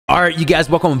Alright, you guys,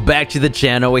 welcome back to the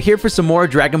channel. We're here for some more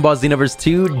Dragon Ball Xenoverse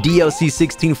 2 DLC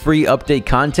 16 free update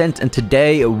content, and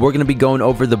today we're going to be going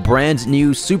over the brand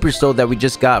new Super Soul that we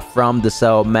just got from the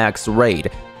Cell Max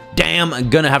raid. Damn, I'm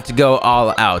gonna have to go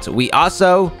all out. We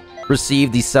also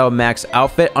received the Cell Max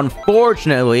outfit.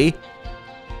 Unfortunately,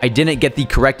 I didn't get the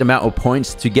correct amount of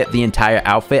points to get the entire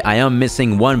outfit. I am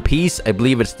missing one piece. I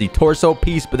believe it's the torso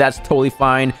piece, but that's totally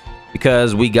fine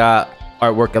because we got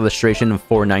artwork illustration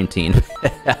 419.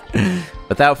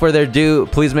 Without further ado,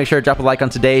 please make sure to drop a like on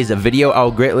today's video. I'll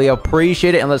greatly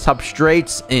appreciate it, and let's hop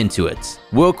straight into it.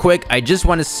 Real quick, I just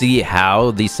want to see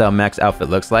how the Cell Max outfit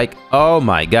looks like. Oh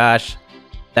my gosh,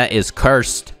 that is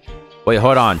cursed. Wait,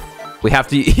 hold on. We have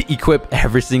to equip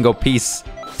every single piece.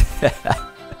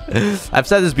 I've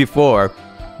said this before,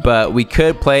 but we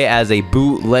could play as a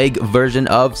bootleg version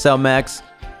of Cell Max.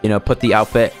 You know, put the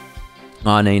outfit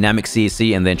on a Namek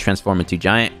CAC and then transform into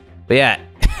Giant. But yeah,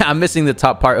 I'm missing the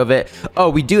top part of it.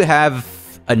 Oh, we do have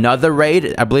another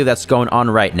raid. I believe that's going on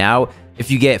right now.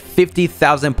 If you get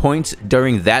 50,000 points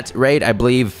during that raid, I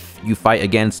believe you fight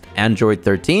against Android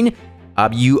 13.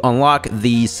 You unlock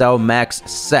the Cell Max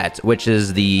set, which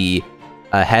is the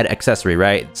head accessory,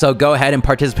 right? So go ahead and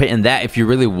participate in that if you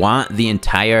really want the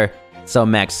entire Cell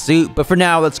Max suit. But for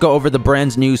now, let's go over the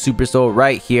brand new Super Soul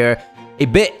right here. A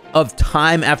bit of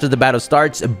time after the battle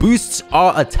starts, boosts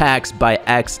all attacks by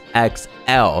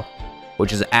XXL,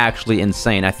 which is actually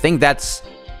insane. I think that's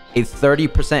a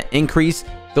 30% increase.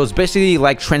 So it's basically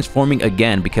like transforming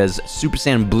again, because Super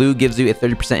Saiyan Blue gives you a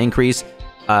 30% increase.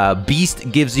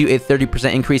 Beast gives you a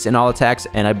 30% increase in all attacks,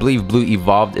 and I believe Blue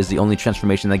Evolved is the only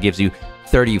transformation that gives you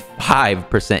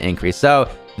 35% increase. So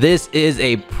this is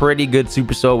a pretty good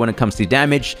Super Soul when it comes to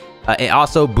damage. It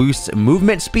also boosts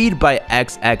movement speed by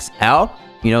XXL.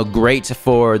 You know, great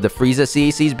for the Frieza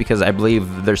CACs because I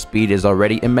believe their speed is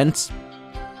already immense.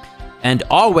 And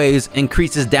always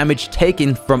increases damage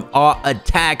taken from all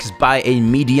attacks by a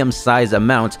medium-sized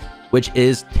amount, which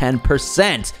is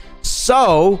 10%.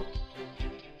 So,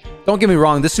 don't get me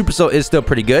wrong, this Super Soul is still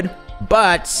pretty good.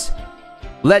 But,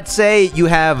 let's say you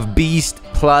have Beast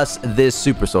plus this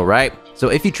Super Soul, right? So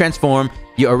if you transform,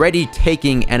 you're already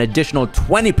taking an additional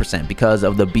 20% because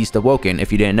of the Beast Awoken.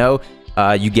 If you didn't know,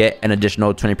 you get an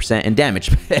additional 20% in damage.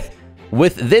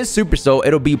 With this Super Soul,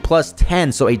 it'll be plus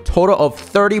 10, so a total of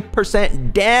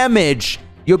 30% damage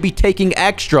you'll be taking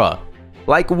extra.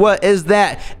 Like, what is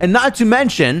that? And not to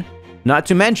mention,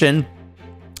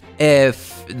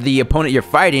 if the opponent you're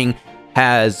fighting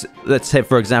has, let's say,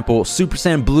 for example, Super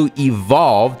Saiyan Blue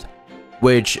Evolved,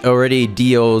 which already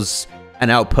deals an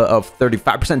output of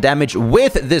 35% damage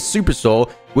with this Super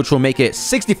Soul, which will make it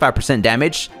 65%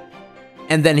 damage.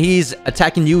 And then he's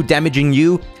attacking you, damaging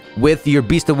you with your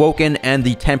Beast Awoken and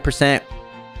the 10%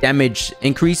 damage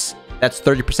increase. That's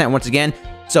 30% once again.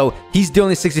 So he's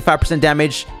dealing 65%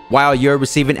 damage while you're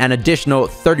receiving an additional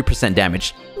 30%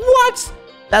 damage. What?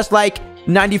 That's like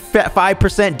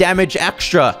 95% damage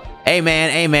extra. Hey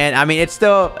man, I mean, it's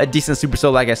still a decent Super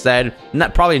Soul, like I said.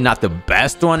 Probably not the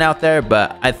best one out there,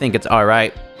 but I think it's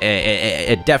alright.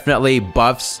 It definitely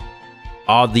buffs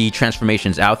all the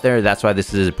transformations out there. That's why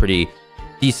this is a pretty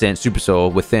decent Super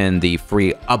Soul within the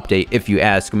free update, if you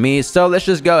ask me. So let's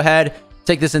just go ahead,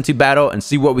 take this into battle, and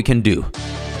see what we can do.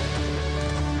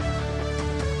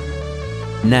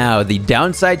 Now, the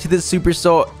downside to this Super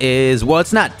Soul is, well,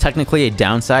 it's not technically a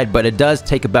downside, but it does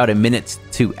take about a minute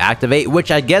to activate, which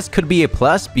I guess could be a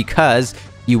plus because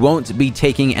you won't be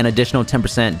taking an additional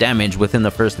 10% damage within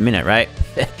the first minute, right?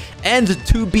 And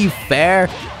to be fair,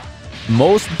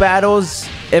 most battles,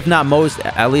 if not most,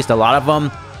 at least a lot of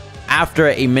them, after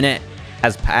a minute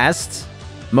has passed,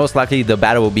 most likely the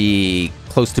battle will be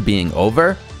close to being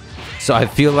over. So I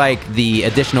feel like the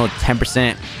additional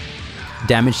 10%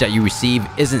 damage that you receive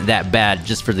isn't that bad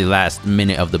just for the last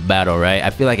minute of the battle, right? I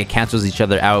feel like it cancels each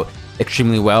other out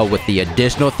extremely well with the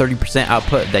additional 30%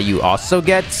 output that you also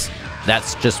get.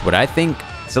 That's just what I think.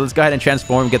 So let's go ahead and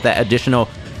transform, get that additional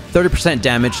 30%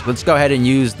 damage. Let's go ahead and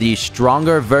use the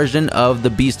stronger version of the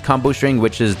Beast combo string,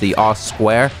 which is the all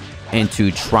square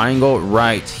into triangle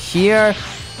right here.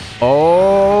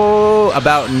 Oh,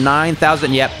 about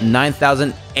 9,000. Yep,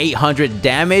 9,800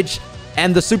 damage.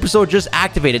 And the Super Soul just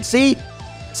activated. See,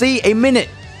 a minute.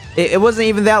 It wasn't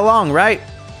even that long, right?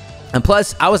 And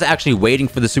plus, I was actually waiting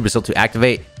for the Super Soul to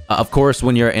activate. Of course,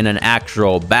 when you're in an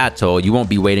actual battle, you won't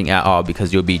be waiting at all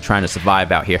because you'll be trying to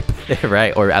survive out here,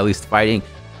 right? Or at least fighting.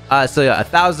 So yeah,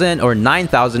 1,000 or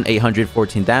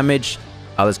 9,814 damage.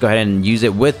 Let's go ahead and use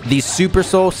it with the Super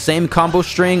Soul. Same combo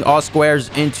string, all squares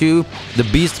into the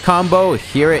Beast combo.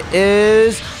 Here it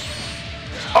is.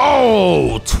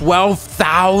 Oh,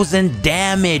 12,000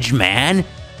 damage, man.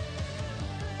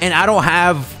 And I don't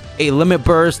have a limit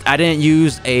burst. I didn't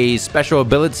use a special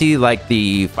ability like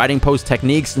the fighting pose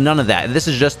techniques. None of that. This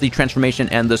is just the transformation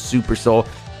and the super soul.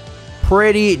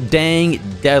 Pretty dang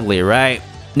deadly, right?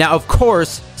 Now, of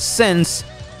course, since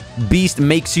Beast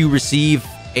makes you receive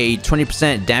a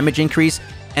 20% damage increase,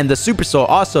 and the super soul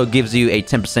also gives you a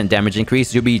 10% damage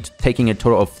increase, you'll be taking a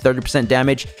total of 30%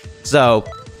 damage. So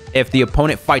if the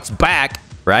opponent fights back,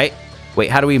 right?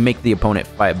 Wait, how do we make the opponent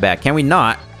fight back? Can we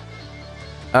not?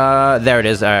 There it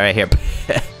is. All right, here.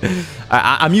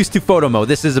 I'm used to photo mode.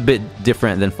 This is a bit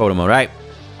different than photo mode, right?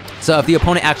 So if the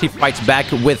opponent actually fights back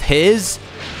with his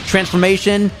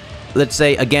transformation, let's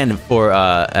say again for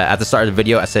at the start of the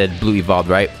video I said blue evolved,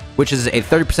 right? Which is a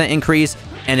 30% increase.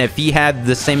 And if he had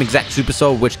the same exact super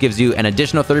soul, which gives you an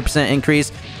additional 30%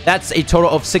 increase, that's a total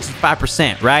of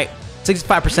 65%, right?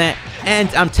 65%,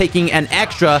 and I'm taking an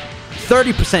extra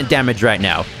 30% damage right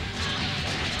now.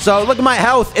 So look at my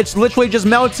health. It's literally just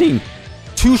melting.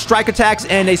 2 strike attacks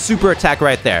and a super attack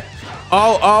right there.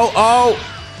 Oh.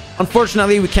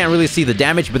 Unfortunately, we can't really see the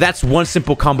damage, but that's one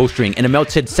simple combo string, and it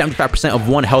melted 75% of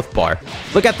 1 health bar.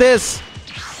 Look at this.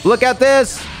 Look at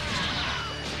this.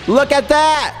 Look at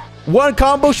that. 1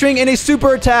 combo string and a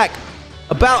super attack.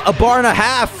 About a bar and a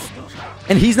half.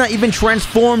 And he's not even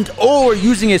transformed or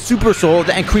using a super soul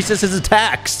that increases his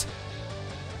attacks.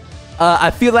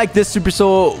 I feel like this super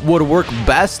soul would work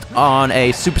best on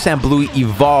a Super Saiyan Blue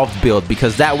evolved build,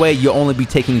 because that way you'll only be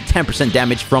taking 10%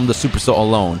 damage from the super soul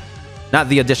alone, not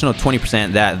the additional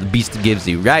 20% that the beast gives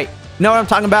you, right? You know what I'm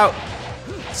talking about?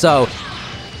 So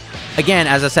again,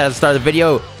 as I said at the start of the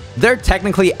video, they're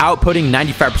technically outputting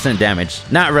 95% damage.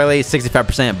 Not really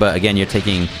 65%, but again, you're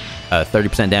taking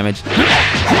 30% damage.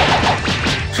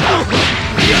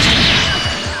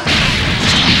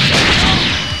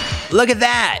 Look at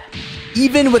that!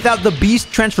 Even without the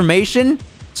beast transformation,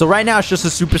 so right now it's just a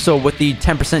super soul with the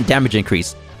 10% damage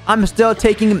increase, I'm still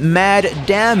taking mad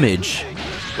damage.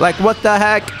 Like, what the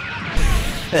heck?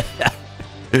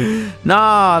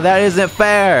 No, that isn't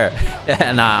fair.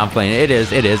 Nah, I'm playing. It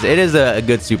is a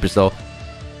good super soul.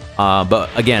 But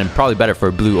again, probably better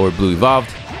for blue or blue evolved.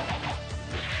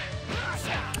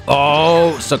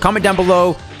 Oh, so comment down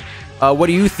below. What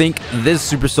do you think this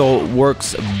super soul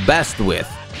works best with?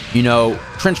 You know,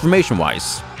 transformation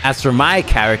wise. As for my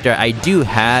character, I do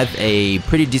have a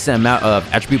pretty decent amount of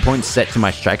attribute points set to my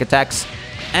strike attacks,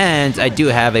 and I do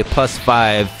have a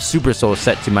 +5 super soul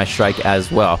set to my strike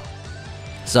as well.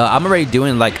 So I'm already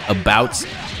doing like about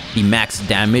the max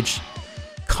damage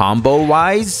combo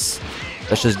wise.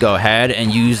 Let's just go ahead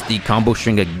and use the combo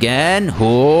string again.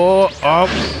 But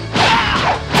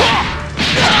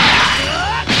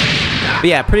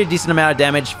yeah, pretty decent amount of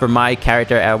damage for my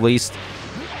character at least.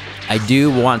 I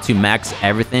do want to max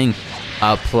everything,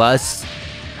 plus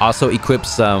also equip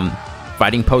some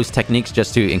fighting pose techniques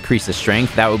just to increase the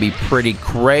strength. That would be pretty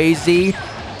crazy.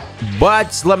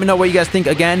 But let me know what you guys think.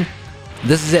 Again,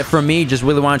 this is it from me. Just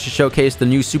really wanted to showcase the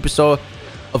new super soul.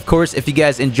 Of course, if you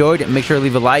guys enjoyed, make sure to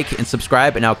leave a like and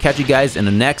subscribe, and I'll catch you guys in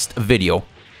the next video.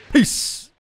 Peace!